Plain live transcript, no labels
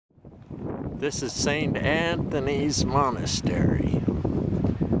This is St. Anthony's Monastery.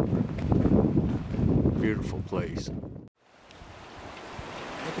 Beautiful place.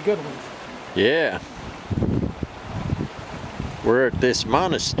 With the good ones. Yeah. We're at this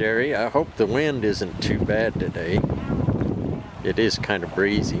monastery. I hope the wind isn't too bad today. It is kind of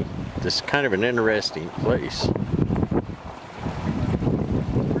breezy. This is kind of an interesting place.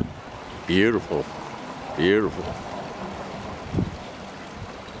 Beautiful. Beautiful.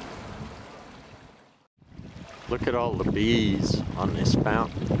 Look at all the bees on this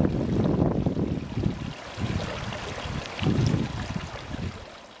fountain.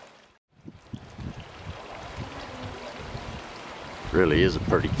 Really is a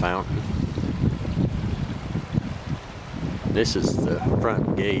pretty fountain. This is the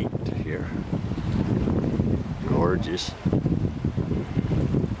front gate here. Gorgeous.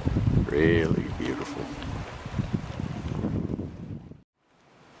 Really beautiful.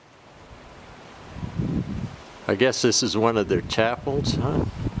 I guess this is one of their chapels, huh?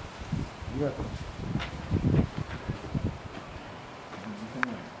 Yeah.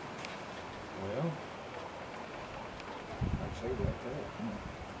 Well, I'd say that.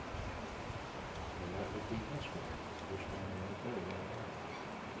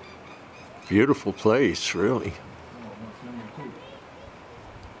 Beautiful place, really.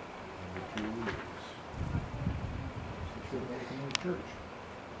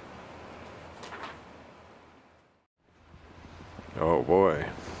 Oh boy,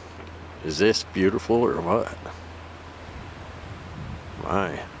 is this beautiful or what?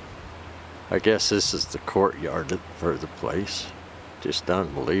 My, I guess this is the courtyard for the place. Just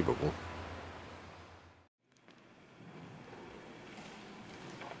unbelievable.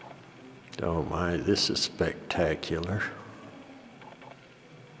 Oh my, this is spectacular.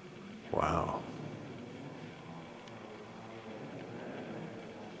 Wow.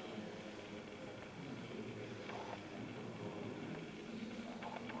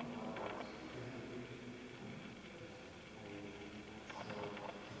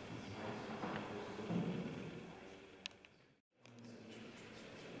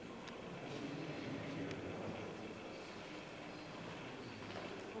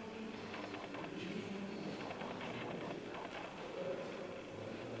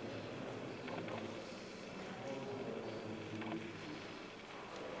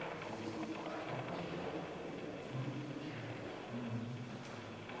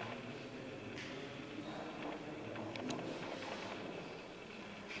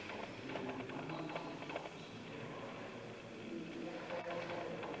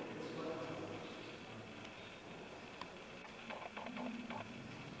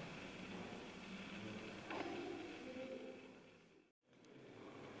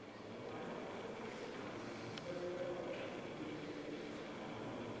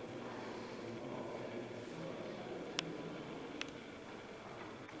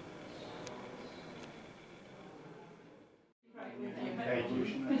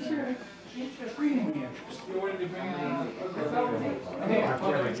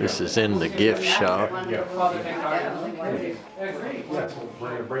 This is in the gift shop.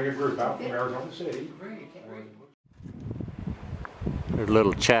 Bring a group out from Arizona City. There's a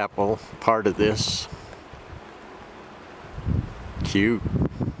little chapel, part of this. Cute.